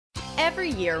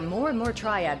Every year, more and more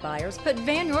Triad buyers put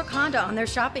Vann York Honda on their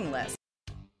shopping list.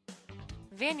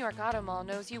 Vann York Auto Mall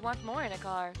knows you want more in a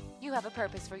car. You have a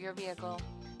purpose for your vehicle.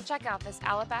 Check out this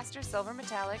Alabaster Silver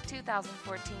Metallic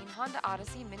 2014 Honda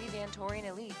Odyssey Minivan Touring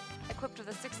Elite, equipped with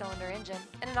a 6-cylinder engine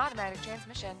and an automatic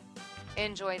transmission.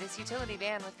 Enjoy this utility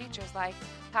van with features like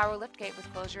power liftgate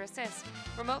with closure assist,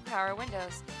 remote power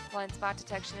windows, blind spot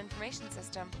detection information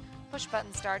system,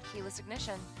 push-button start keyless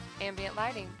ignition, ambient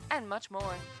lighting, and much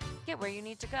more. Get where you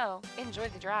need to go, enjoy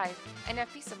the drive, and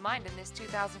have peace of mind in this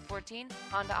 2014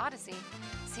 Honda Odyssey.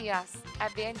 See us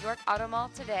at Vann York Auto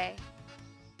Mall today.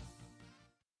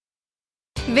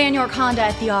 Vann York Honda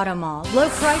at the Auto Mall. Low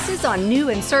prices on new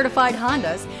and certified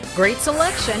Hondas, great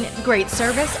selection, great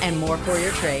service, and more for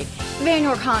your trade. Vann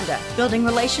York Honda, building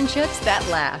relationships that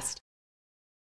last.